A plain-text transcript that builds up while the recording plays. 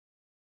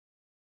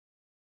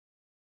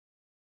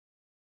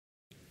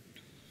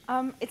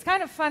It's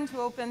kind of fun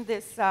to open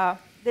this,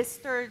 this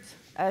third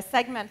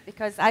segment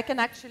because I can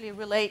actually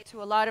relate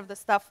to a lot of the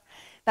stuff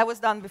that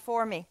was done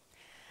before me.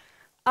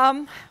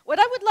 What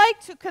I would like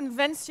to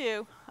convince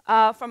you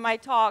from my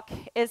talk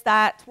is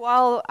that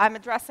while I'm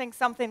addressing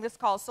something that's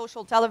called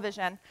social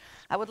television,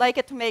 I would like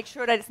it to make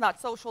sure that it's not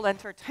social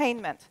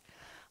entertainment.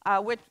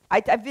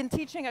 I've been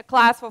teaching a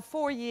class for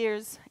 4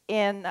 years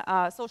in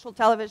social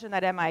television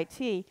at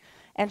MIT,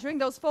 and during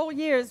those 4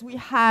 years we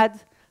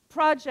had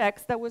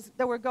projects that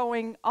were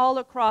going all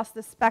across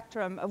the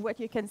spectrum of what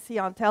you can see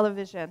on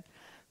television,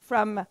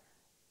 from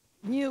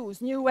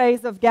news, new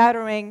ways of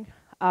gathering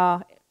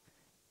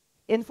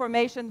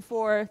information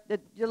for the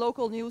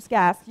local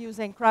newscast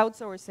using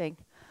crowdsourcing,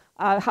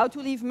 how to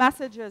leave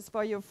messages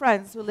for your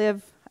friends who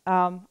live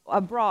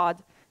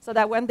abroad so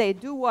that when they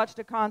do watch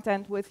the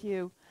content with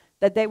you,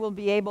 that they will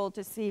be able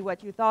to see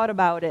what you thought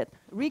about it,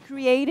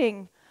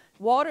 recreating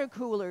water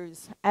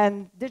coolers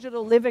and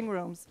digital living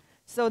rooms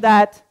so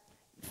that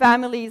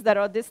families that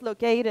are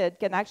dislocated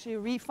can actually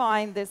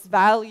refine this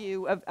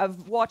value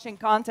of watching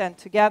content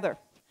together.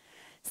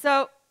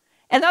 So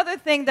another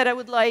thing that I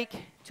would like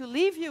to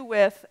leave you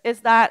with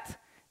is that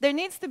there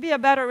needs to be a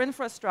better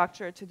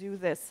infrastructure to do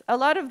this. A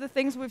lot of the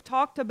things we've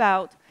talked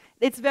about,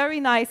 it's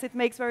very nice, it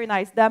makes very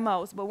nice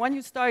demos, but when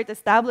you start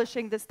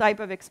establishing this type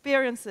of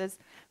experiences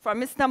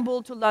from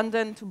Istanbul to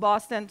London to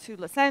Boston to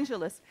Los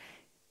Angeles,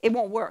 it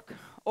won't work,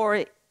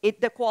 or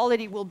the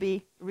quality will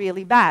be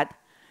really bad.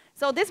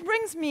 So this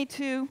brings me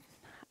to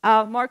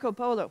Marco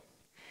Polo.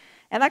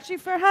 And actually,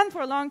 Farhan,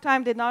 for a long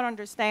time, did not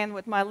understand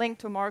what my link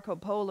to Marco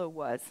Polo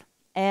was.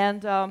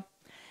 And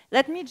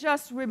let me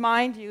just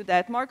remind you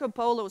that Marco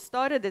Polo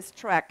started this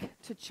trek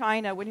to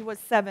China when he was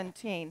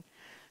 17,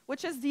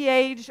 which is the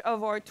age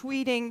of our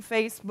tweeting,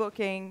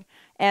 Facebooking,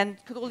 and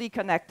truly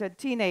connected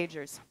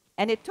teenagers.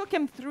 And it took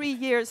him 3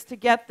 years to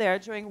get there,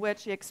 during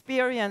which he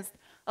experienced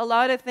a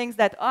lot of things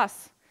that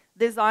us,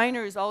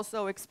 designers,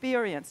 also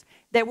experience.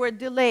 There were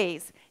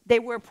delays,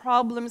 there were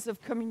problems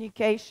of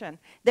communication,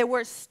 there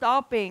were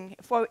stopping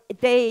for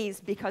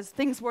days because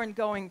things weren't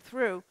going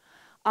through.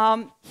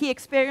 He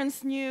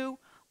experienced new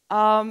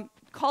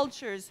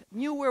cultures,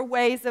 newer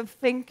ways of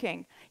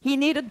thinking. He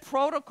needed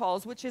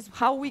protocols, which is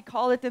how we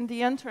call it in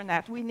the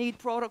internet. We need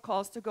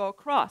protocols to go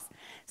across.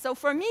 So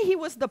for me, he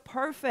was the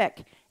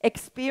perfect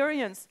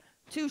experience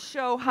to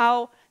show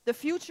how the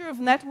future of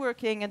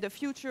networking and the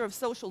future of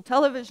social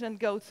television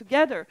go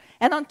together.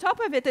 And on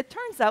top of it, it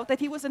turns out that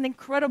he was an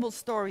incredible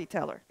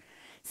storyteller.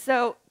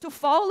 So to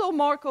follow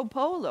Marco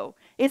Polo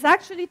is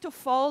actually to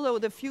follow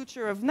the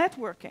future of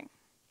networking.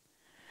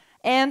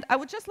 And I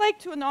would just like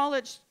to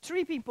acknowledge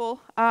 3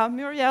 people.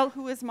 Muriel,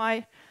 who is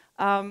my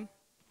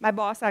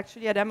boss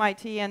actually at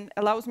MIT and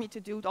allows me to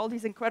do all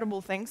these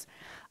incredible things.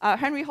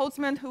 Henry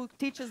Holtzman, who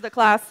teaches the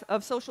class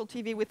of social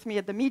TV with me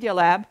at the Media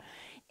Lab.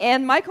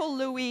 And Michael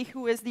Louie,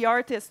 who is the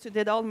artist who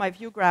did all my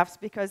view graphs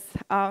because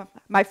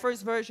my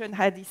first version,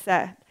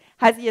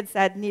 as he had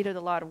said, needed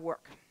a lot of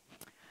work.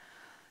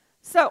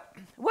 So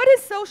what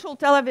is social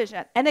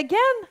television? And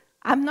again,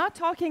 I'm not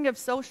talking of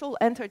social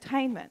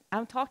entertainment.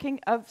 I'm talking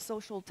of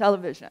social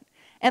television.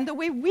 And the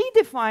way we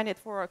define it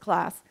for our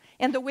class,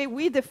 and the way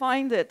we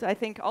defined it, I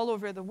think, all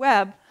over the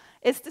web,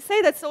 is to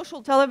say that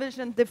social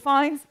television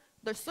defines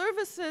the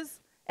services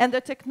and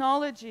the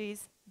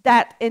technologies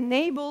that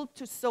enable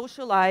to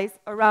socialize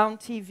around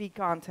TV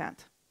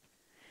content.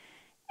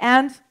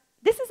 And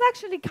this is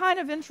actually kind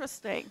of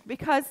interesting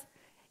because,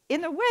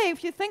 in a way,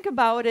 if you think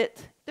about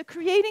it,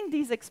 creating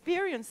these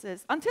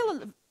experiences,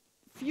 until a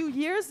few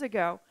years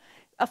ago,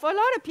 for a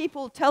lot of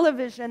people,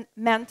 television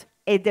meant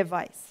a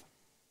device.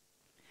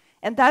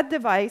 And that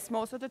device,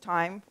 most of the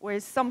time,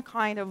 was some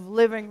kind of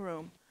living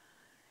room.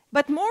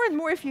 But more and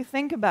more, if you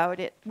think about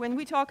it, when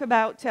we talk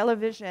about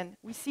television,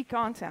 we see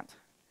content.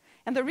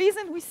 And the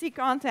reason we see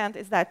content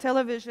is that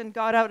television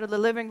got out of the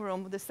living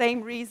room the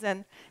same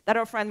reason that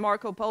our friend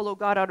Marco Polo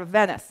got out of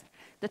Venice.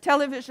 The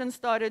television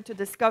started to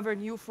discover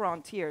new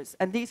frontiers,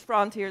 and these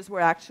frontiers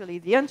were actually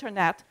the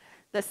internet,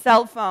 the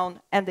cell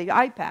phone, and the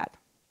iPad.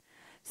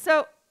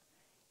 So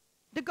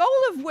the goal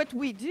of what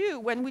we do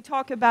when we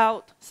talk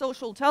about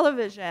social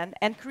television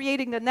and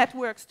creating the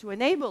networks to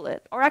enable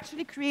it are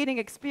actually creating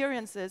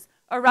experiences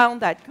around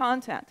that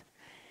content.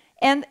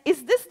 And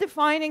is this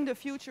defining the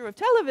future of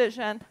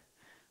television?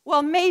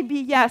 Well, maybe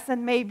yes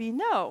and maybe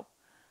no.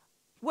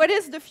 What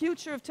is the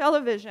future of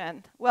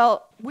television?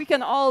 Well, we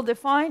can all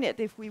define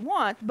it if we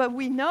want, but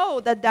we know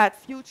that that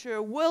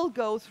future will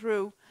go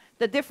through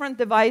the different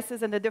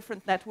devices and the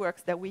different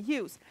networks that we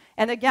use.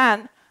 And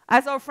again,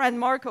 as our friend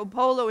Marco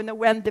Polo in the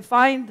Wen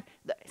defined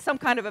some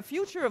kind of a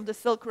future of the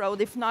Silk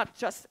Road, if not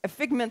just a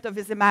figment of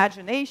his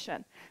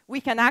imagination,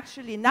 we can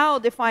actually now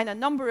define a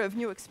number of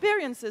new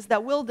experiences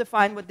that will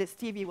define what this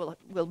TV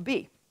will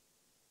be.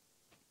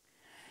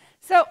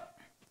 So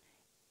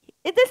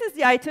this is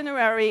the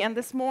itinerary, and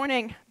this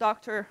morning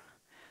Dr.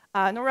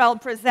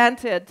 Norell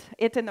presented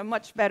it in a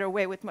much better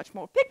way with much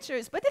more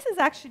pictures, but this is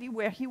actually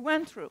where he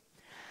went through.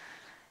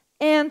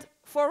 And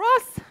For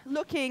us,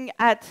 looking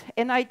at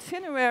an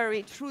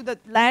itinerary through the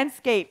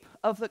landscape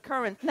of the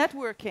current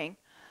networking,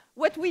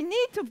 what we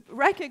need to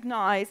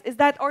recognize is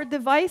that our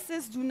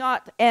devices do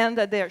not end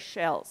at their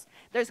shells.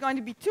 There's going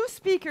to be two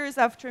speakers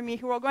after me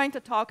who are going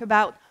to talk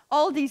about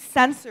all these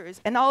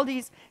sensors and all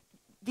these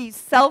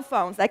cell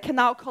phones that can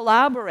now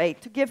collaborate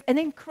to give an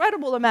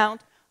incredible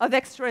amount of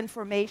extra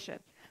information.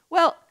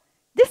 Well,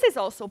 this is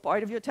also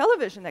part of your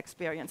television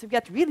experience. You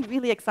get really,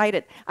 really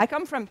excited. I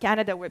come from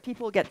Canada where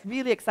people get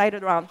really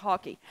excited around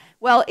hockey.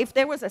 Well, if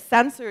there was a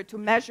sensor to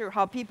measure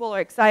how people are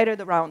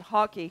excited around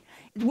hockey,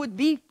 it would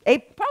be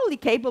probably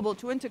capable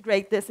to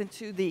integrate this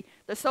into the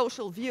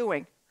social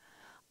viewing.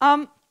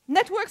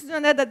 Networks do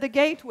that at the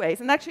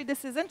gateways. And actually,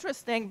 this is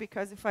interesting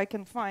because if I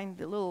can find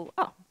the little,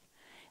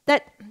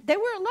 that there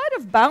were a lot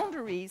of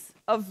boundaries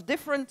of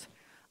different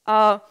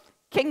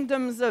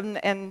kingdoms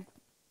and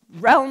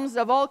realms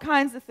of all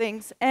kinds of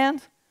things,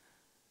 and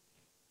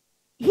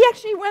he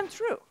actually went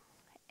through.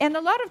 And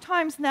a lot of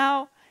times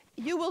now,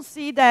 you will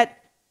see that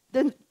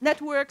the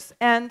networks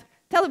and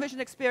television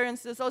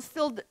experiences are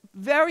still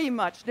very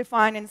much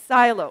defined in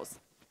silos.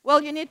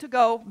 Well, you need to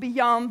go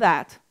beyond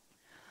that.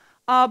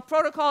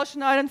 Protocol should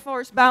not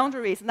enforce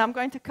boundaries, and I'm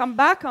going to come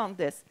back on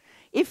this.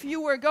 If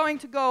you were going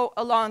to go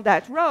along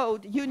that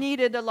road, you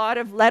needed a lot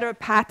of letter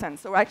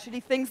patents, or actually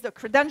things, the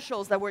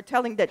credentials that were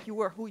telling that you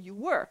were who you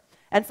were.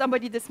 And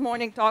somebody this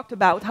morning talked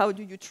about how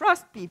do you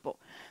trust people.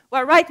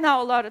 Well, right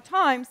now, a lot of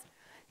times,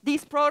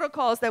 these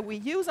protocols that we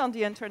use on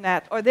the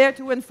internet are there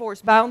to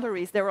enforce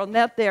boundaries. They're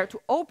not there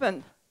to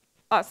open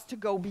us to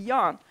go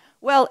beyond.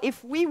 Well,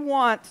 if we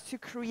want to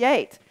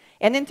create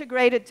an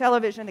integrated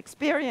television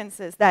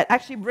experiences that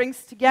actually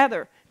brings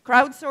together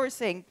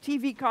crowdsourcing,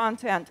 TV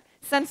content,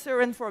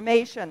 sensor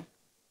information,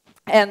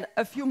 and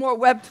a few more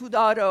Web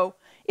 2.0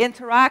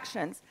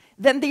 interactions,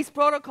 then these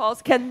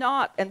protocols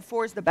cannot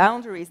enforce the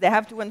boundaries. They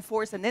have to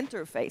enforce an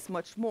interface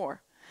much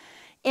more.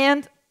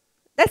 And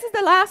this is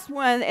the last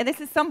one, and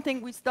this is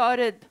something we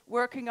started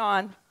working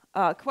on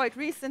quite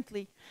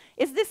recently,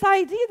 is this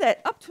idea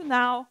that up to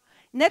now,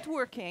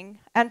 networking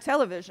and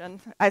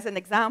television, as an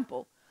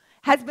example,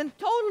 has been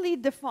totally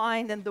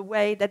defined in the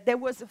way that there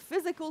was a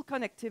physical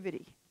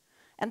connectivity,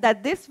 and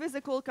that this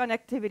physical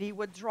connectivity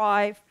would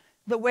drive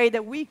the way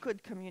that we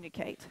could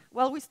communicate.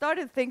 Well, we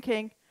started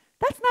thinking,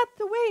 that's not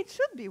the way it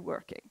should be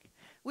working.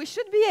 We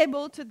should be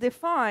able to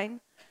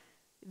define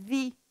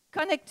the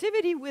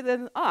connectivity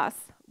within us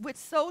with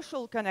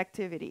social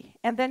connectivity,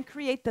 and then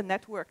create the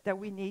network that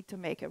we need to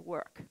make it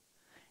work,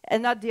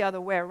 and not the other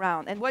way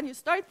around. And when you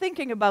start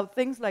thinking about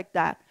things like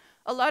that,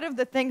 a lot of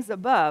the things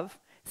above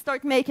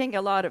start making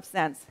a lot of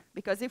sense.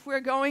 Because if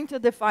we're going to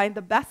define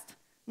the best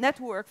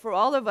network for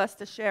all of us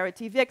to share a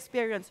TV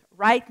experience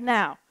right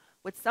now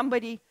with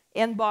somebody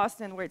in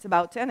Boston where it's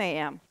about 10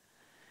 a.m.,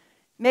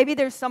 maybe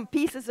there's some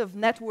pieces of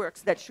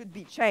networks that should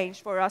be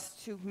changed for us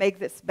to make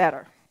this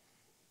better.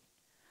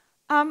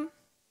 TV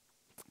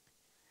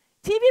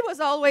was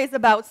always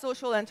about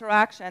social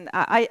interaction.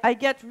 I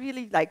get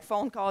really like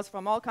phone calls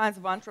from all kinds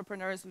of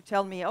entrepreneurs who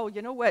tell me, oh,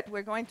 you know what,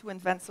 we're going to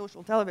invent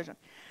social television.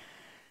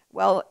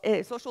 Well,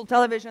 social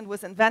television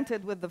was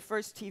invented with the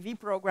first TV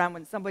program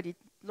when somebody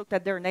looked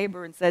at their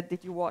neighbor and said,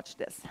 did you watch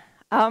this?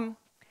 And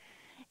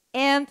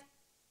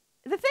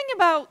the thing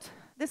about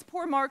this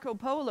poor Marco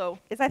Polo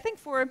is I think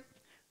for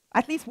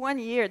at least 1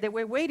 year, they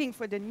were waiting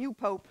for the new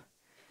pope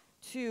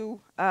to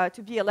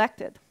be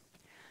elected.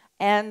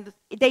 And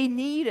they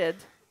needed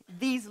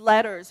these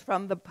letters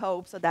from the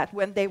pope so that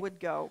when they would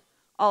go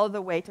all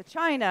the way to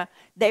China,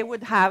 they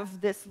would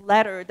have this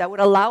letter that would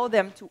allow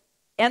them to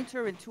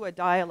enter into a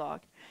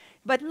dialogue.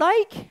 But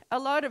like a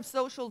lot of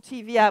social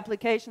TV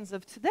applications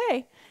of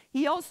today,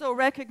 he also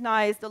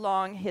recognized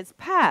along his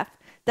path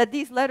that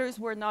these letters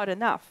were not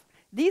enough.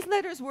 These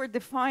letters were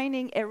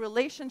defining a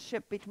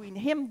relationship between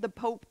him, the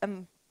Pope,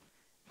 and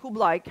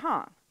Kublai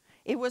Khan.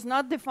 It was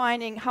not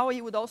defining how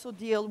he would also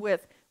deal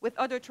with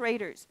other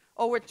traders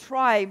or with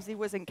tribes he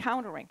was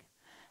encountering.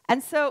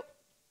 And so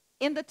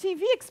in the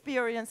TV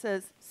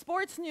experiences,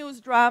 sports news,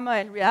 drama,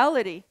 and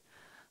reality,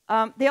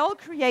 they all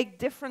create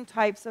different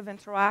types of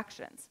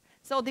interactions.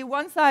 So the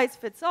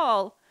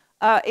one-size-fits-all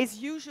is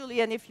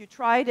usually, and if you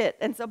tried it,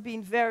 ends up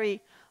being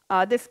very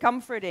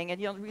discomforting,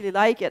 and you don't really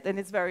like it, and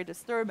it's very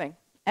disturbing.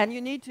 And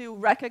you need to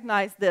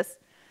recognize this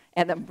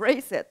and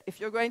embrace it if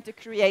you're going to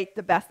create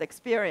the best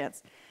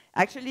experience.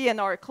 Actually, in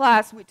our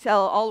class, we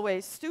tell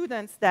always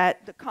students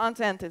that the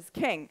content is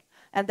king,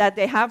 and that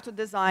they have to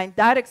design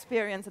that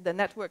experience and the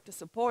network to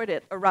support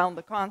it around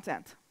the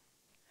content.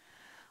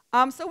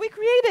 So we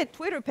created a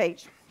Twitter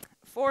page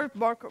for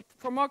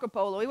Marco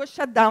Polo. It was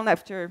shut down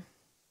after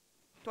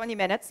 20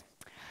 minutes.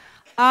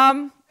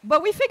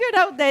 But we figured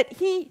out that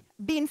he,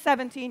 being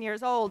 17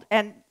 years old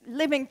and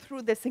living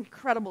through this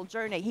incredible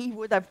journey, he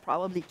would have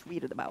probably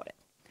tweeted about it.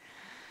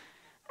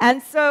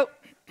 And so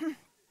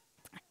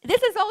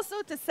this is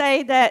also to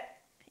say that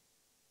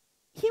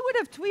he would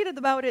have tweeted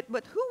about it,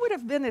 but who would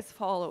have been his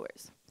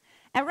followers?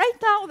 And right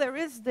now there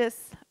is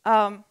this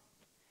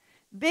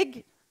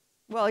big,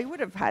 well, he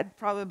would have had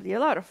probably a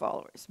lot of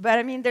followers, but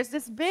I mean there's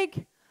this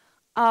big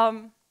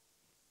I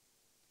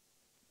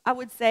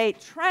would say,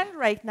 trend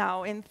right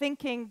now in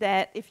thinking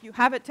that if you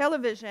have a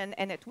television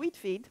and a tweet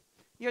feed,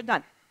 you're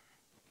done.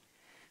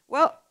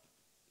 Well,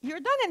 you're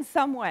done in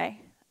some way,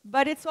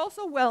 but it's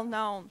also well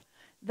known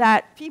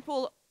that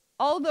people,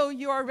 although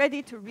you are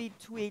ready to read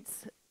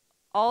tweets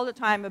all the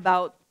time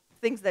about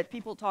things that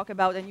people talk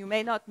about and you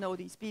may not know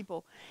these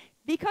people,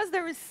 because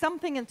there is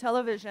something in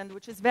television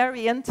which is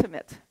very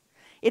intimate.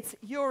 It's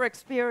your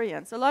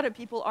experience. A lot of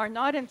people are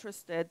not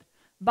interested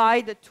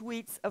by the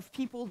tweets of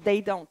people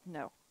they don't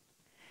know.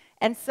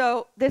 And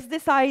so there's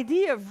this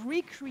idea of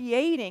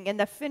recreating an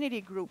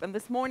affinity group. And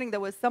this morning there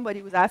was somebody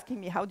who was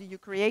asking me, how do you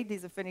create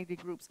these affinity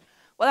groups?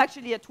 Well,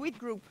 actually, a tweet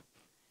group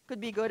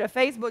could be good, a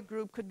Facebook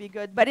group could be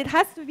good, but it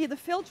has to be, the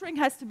filtering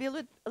has to be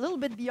a little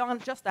bit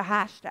beyond just a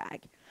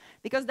hashtag.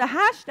 Because the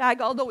hashtag,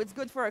 although it's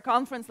good for a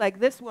conference like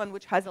this one,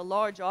 which has a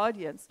large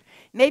audience,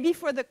 maybe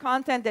for the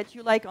content that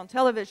you like on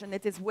television,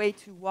 it is way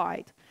too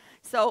wide.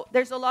 So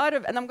there's a lot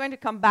of, and I'm going to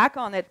come back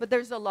on it, but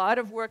there's a lot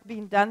of work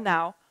being done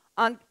now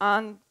on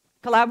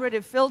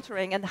collaborative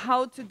filtering and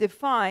how to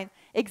define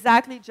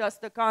exactly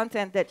just the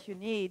content that you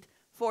need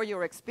for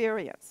your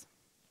experience.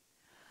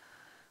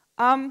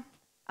 I'm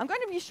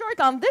going to be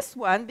short on this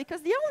one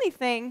because the only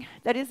thing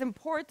that is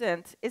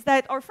important is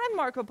that our friend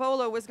Marco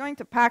Polo was going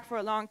to pack for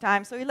a long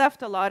time, so he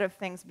left a lot of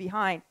things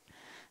behind.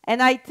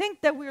 And I think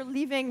that we're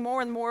leaving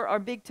more and more our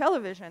big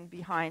television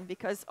behind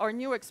because our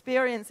new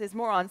experience is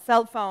more on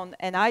cell phone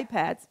and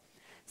iPads.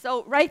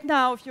 So right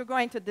now, if you're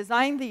going to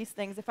design these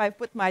things, if I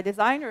put my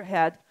designer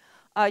head,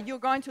 you're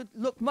going to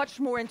look much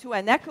more into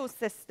an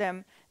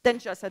ecosystem than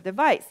just a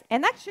device.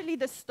 And actually,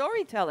 the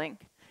storytelling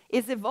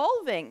is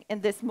evolving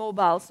in this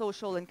mobile,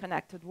 social, and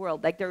connected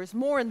world. Like there is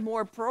more and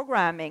more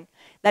programming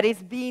that is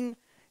being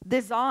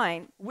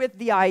designed with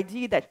the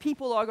idea that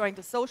people are going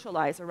to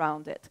socialize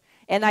around it.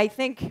 And I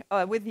think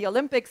with the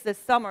Olympics this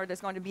summer,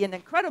 there's going to be an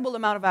incredible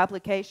amount of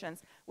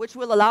applications which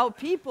will allow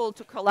people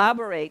to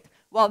collaborate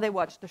while they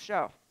watch the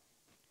show.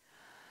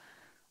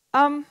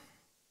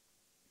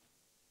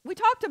 We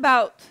talked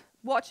about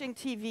watching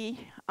TV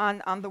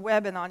on the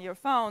web and on your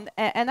phone,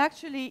 and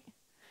actually,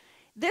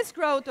 this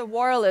growth of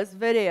wireless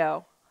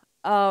video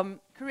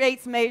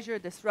creates major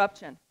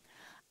disruption.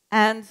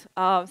 And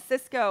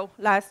Cisco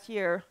last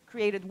year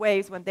created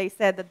waves when they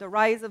said that the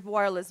rise of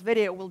wireless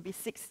video will be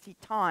 60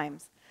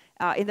 times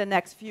in the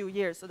next few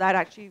years. So that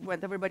actually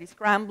went everybody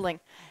scrambling.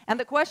 And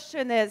the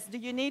question is, do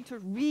you need to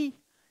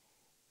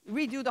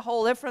redo the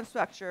whole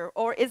infrastructure,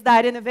 or is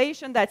that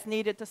innovation that's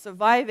needed to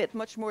survive it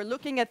much more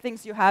looking at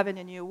things you have in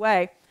a new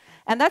way?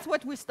 And that's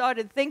what we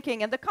started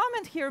thinking. And the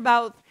comment here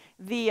about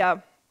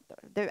the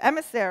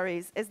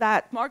emissaries is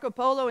that Marco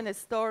Polo in his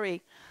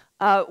story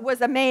was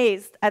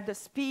amazed at the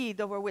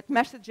speed over which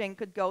messaging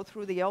could go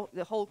through the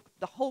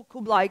whole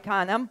Kublai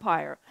Khan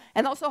empire,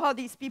 and also how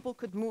these people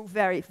could move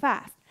very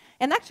fast.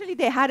 And actually,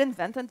 they had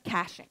invented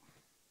caching.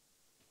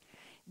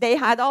 They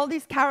had all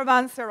these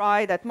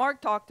caravanserai that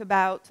Mark talked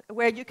about,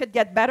 where you could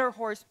get better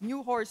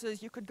new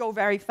horses, you could go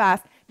very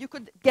fast, you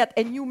could get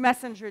a new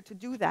messenger to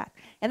do that.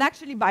 And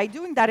actually, by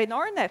doing that in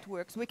our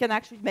networks, we can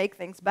actually make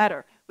things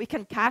better. We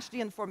can cache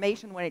the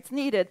information when it's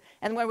needed,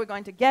 and when we're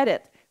going to get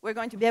it, we're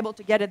going to be able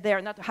to get it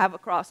there, not to have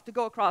to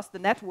go across the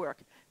network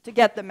to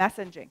get the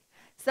messaging.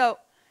 So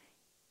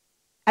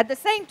at the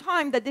same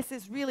time that this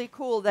is really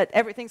cool that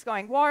everything's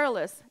going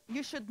wireless,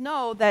 you should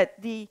know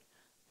that the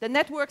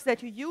networks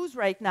that you use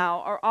right now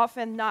are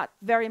often not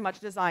very much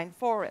designed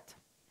for it.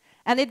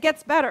 And it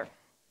gets better.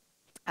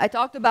 I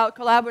talked about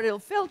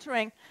collaborative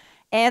filtering.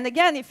 And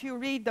again, if you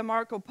read the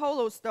Marco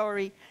Polo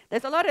story,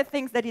 there's a lot of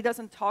things that he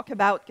doesn't talk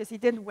about because he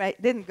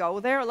didn't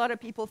go there. A lot of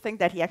people think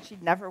that he actually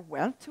never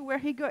went to where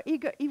he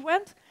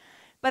went.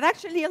 But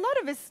actually, a lot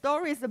of his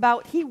story is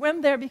about he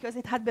went there because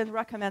it had been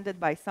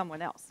recommended by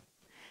someone else.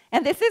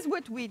 And this is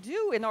what we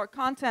do in our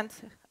content,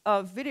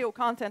 video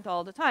content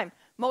all the time.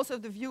 Most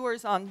of the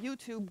viewers on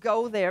YouTube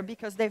go there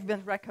because they've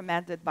been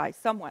recommended by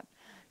someone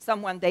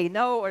they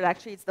know, or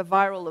actually it's the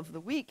viral of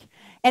the week.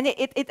 And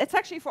it's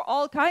actually for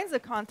all kinds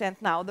of content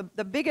now.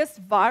 The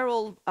biggest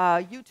viral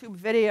YouTube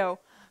video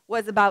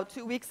was about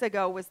 2 weeks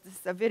ago, was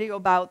a video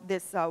about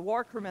this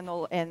war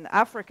criminal in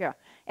Africa.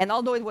 And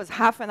although it was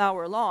half an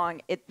hour long,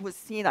 it was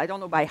seen, I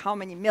don't know by how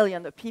many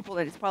millions of people,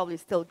 that it's probably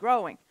still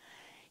growing.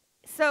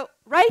 So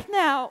right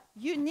now,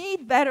 you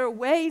need better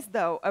ways,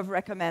 though, of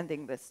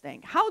recommending this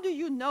thing. How do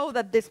you know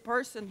that this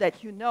person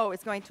that you know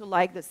is going to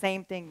like the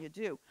same thing you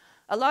do?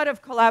 A lot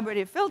of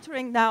collaborative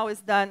filtering now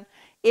is done.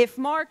 If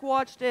Mark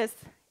watched this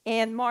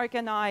and Mark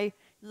and I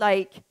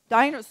like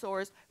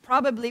dinosaurs,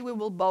 probably we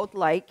will both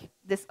like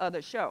this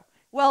other show.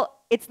 Well,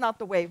 it's not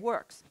the way it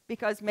works,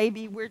 because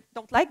maybe we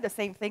don't like the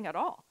same thing at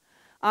all.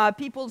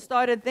 People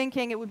started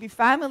thinking it would be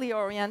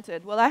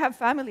family-oriented. Well, I have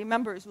family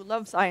members who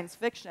love science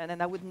fiction,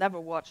 and I would never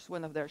watch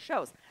one of their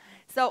shows.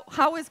 So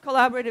how is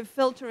collaborative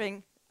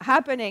filtering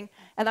happening?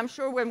 And I'm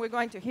sure when we're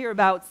going to hear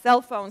about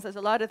cell phones, there's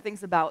a lot of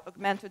things about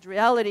augmented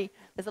reality.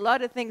 There's a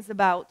lot of things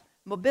about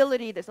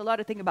mobility. There's a lot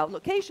of things about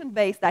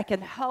location-based that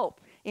can help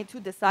into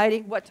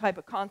deciding what type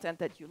of content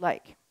that you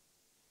like.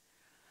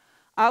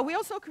 We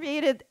also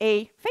created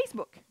a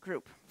Facebook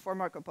group for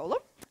Marco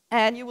Polo.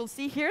 And you will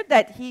see here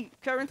that he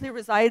currently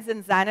resides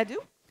in Xanadu.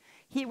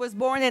 He was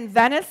born in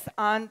Venice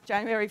on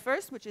January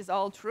 1st, which is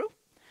all true.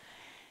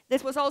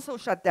 This was also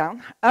shut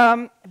down.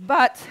 The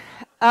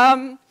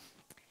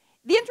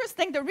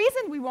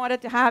reason we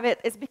wanted to have it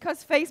is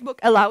because Facebook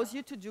allows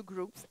you to do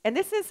groups. And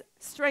this is,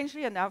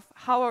 strangely enough,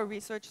 how our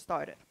research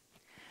started.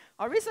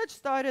 Our research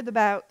started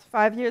about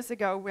 5 years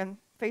ago when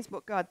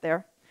Facebook got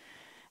there.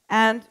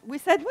 And we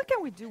said, what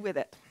can we do with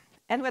it?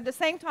 And at the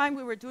same time,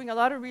 we were doing a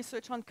lot of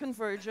research on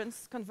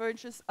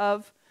convergence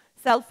of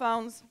cell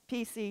phones,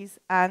 PCs,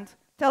 and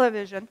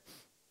television.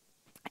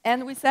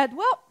 And we said,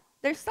 well,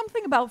 there's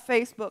something about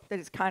Facebook that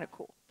is kind of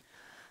cool.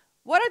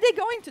 What are they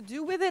going to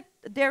do with it?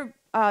 Their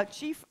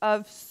chief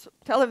of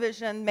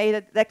television made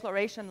a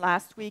declaration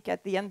last week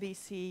at the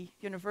NBC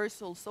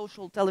Universal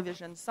Social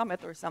Television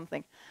Summit or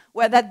something,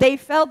 where that they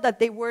felt that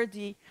they were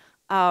the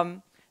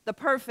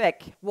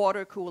perfect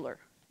water cooler.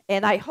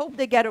 And I hope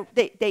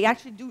they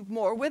actually do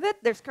more with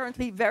it. There's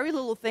currently very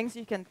little things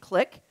you can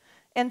click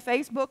in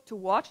Facebook to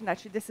watch, and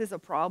actually this is a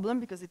problem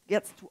because it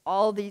gets to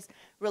all these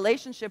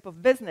relationship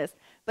of business.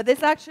 But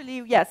this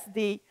actually, yes,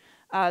 the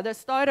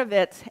start of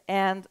it,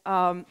 and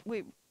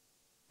we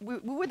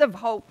would have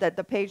hoped that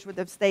the page would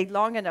have stayed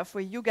long enough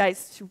for you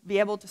guys to be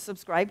able to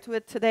subscribe to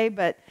it today,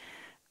 but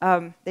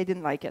they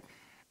didn't like it.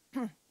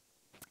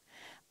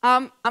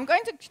 I'm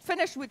going to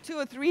finish with 2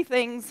 or 3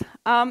 things.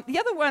 The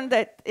other one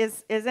that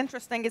is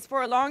interesting is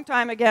for a long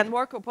time, again,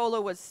 Marco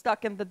Polo was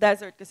stuck in the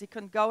desert because he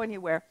couldn't go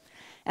anywhere.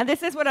 And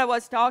this is what I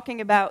was talking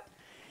about,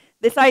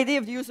 this idea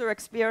of user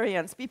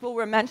experience. People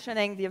were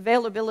mentioning the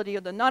availability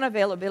or the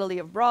non-availability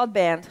of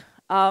broadband.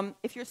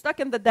 If you're stuck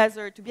in the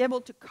desert, to be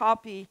able to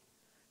copy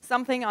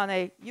something on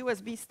a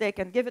USB stick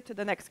and give it to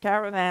the next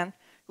caravan,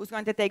 who's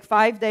going to take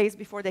 5 days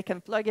before they can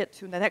plug it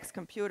to the next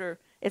computer,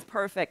 is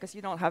perfect because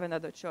you don't have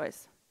another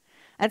choice.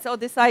 And so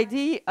this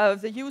idea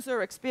of the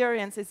user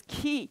experience is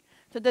key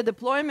to the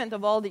deployment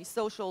of all these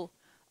social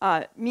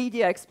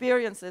media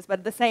experiences, but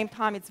at the same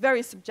time, it's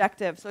very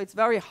subjective, so it's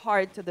very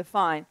hard to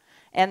define.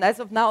 And as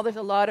of now, there's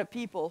a lot of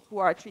people who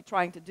are actually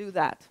trying to do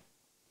that.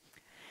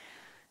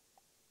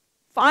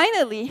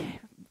 Finally,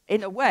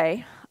 in a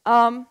way,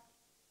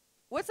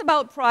 what's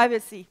about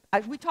privacy?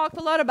 We talked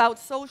a lot about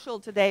social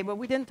today, but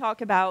we didn't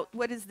talk about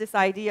what is this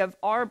idea of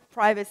our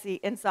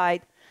privacy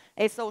inside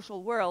a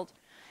social world.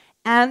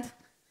 And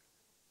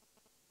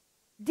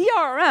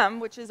DRM,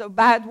 which is a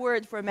bad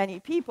word for many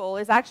people,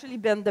 has actually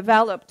been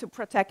developed to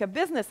protect a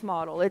business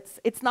model.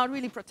 It's not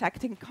really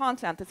protecting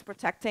content, it's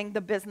protecting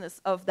the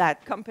business of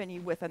that company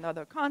with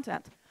another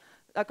content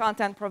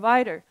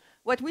provider.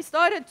 What we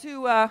started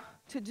to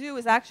do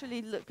is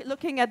actually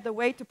looking at the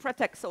way to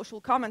protect social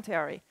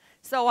commentary.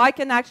 So I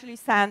can actually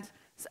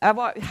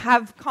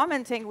have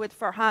commenting with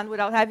Farhan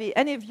without having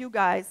any of you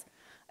guys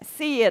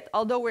see it,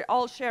 although we're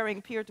all sharing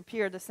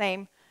peer-to-peer the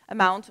same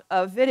amount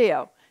of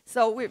video.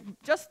 So we've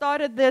just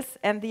started this,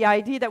 and the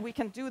idea that we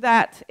can do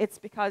that, it's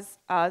because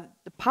the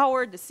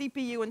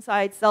CPU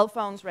inside cell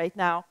phones right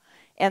now,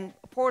 and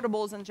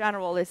portables in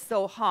general, is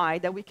so high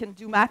that we can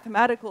do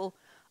mathematical,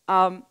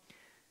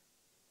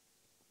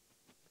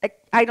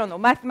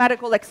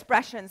 mathematical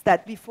expressions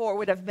that before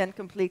would have been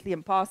completely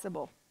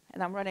impossible.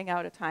 And I'm running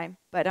out of time,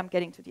 but I'm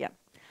getting to the end.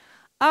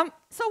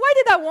 So why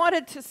did I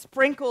want to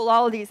sprinkle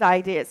all these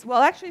ideas?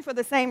 Well, actually for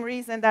the same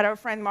reason that our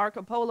friend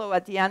Marco Polo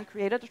at the end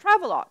created a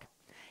travelogue.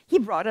 He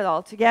brought it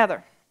all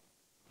together.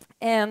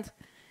 And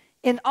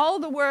in all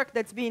the work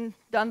that's been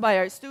done by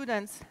our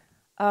students,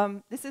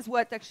 this is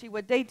what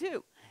they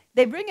do.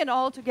 They bring it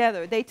all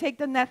together. They take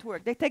the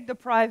network, they take the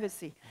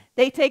privacy,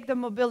 they take the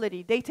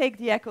mobility, they take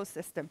the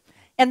ecosystem,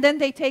 and then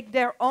they take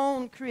their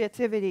own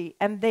creativity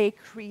and they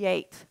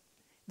create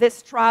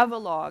this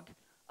travelogue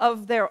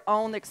of their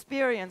own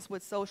experience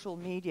with social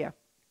media.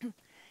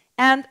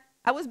 And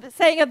I was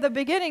saying at the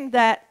beginning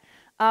that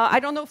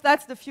I don't know if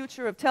that's the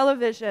future of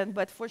television,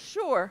 but for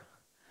sure,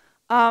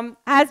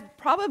 as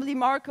probably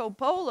Marco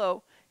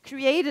Polo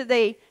created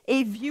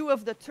a view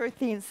of the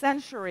 13th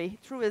century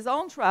through his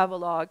own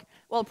travelogue,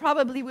 well,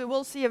 probably we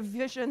will see a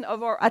vision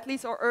of at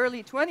least our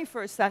early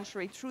 21st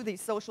century through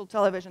these social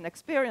television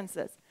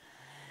experiences.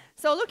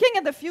 So looking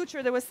at the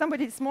future, there was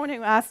somebody this morning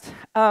who asked,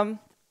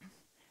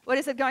 what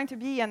is it going to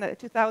be in the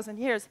 2,000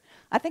 years?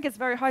 I think it's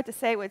very hard to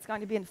say what it's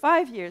going to be in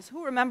 5 years.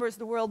 Who remembers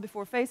the world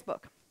before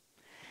Facebook?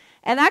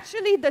 And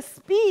actually, the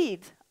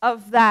speed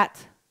of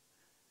that,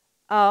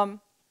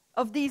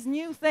 of these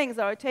new things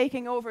that are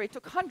taking over, it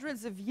took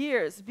hundreds of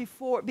years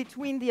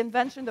between the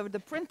invention of the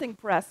printing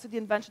press to the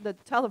invention of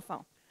the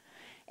telephone.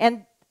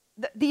 And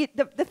the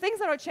things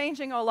that are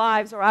changing our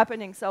lives are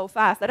happening so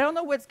fast. I don't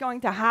know what's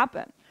going to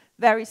happen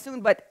very soon,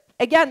 but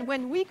again,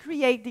 when we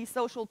create these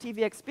social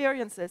TV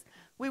experiences,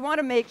 we want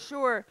to make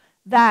sure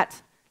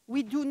that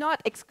we do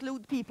not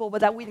exclude people,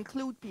 but that we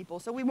include people.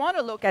 So we want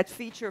to look at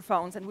feature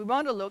phones, and we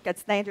want to look at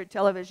standard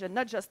television,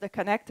 not just the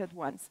connected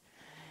ones.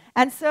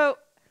 And so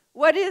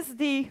what is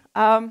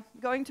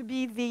going to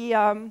be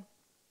the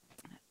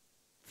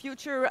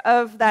future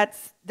of that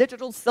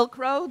digital Silk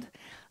Road?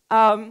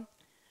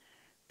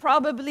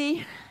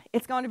 Probably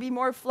it's going to be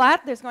more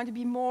flat. There's going to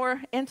be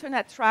more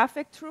internet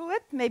traffic through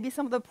it. Maybe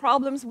some of the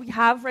problems we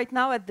have right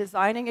now at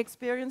designing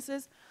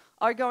experiences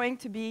are going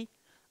to be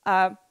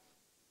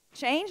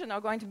changed and are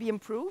going to be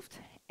improved.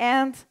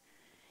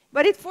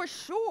 But it for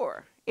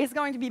sure is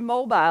going to be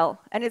mobile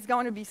and it's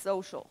going to be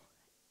social.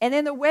 And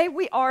in a way,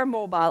 we are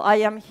mobile. I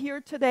am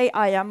here today.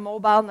 I am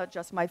mobile, not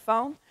just my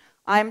phone.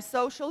 I am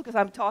social because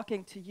I'm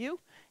talking to you,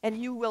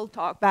 and you will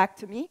talk back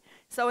to me.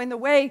 So in a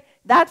way,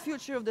 that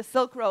future of the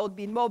Silk Road,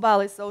 being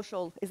mobile is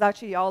social, is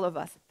actually all of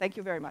us. Thank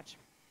you very much.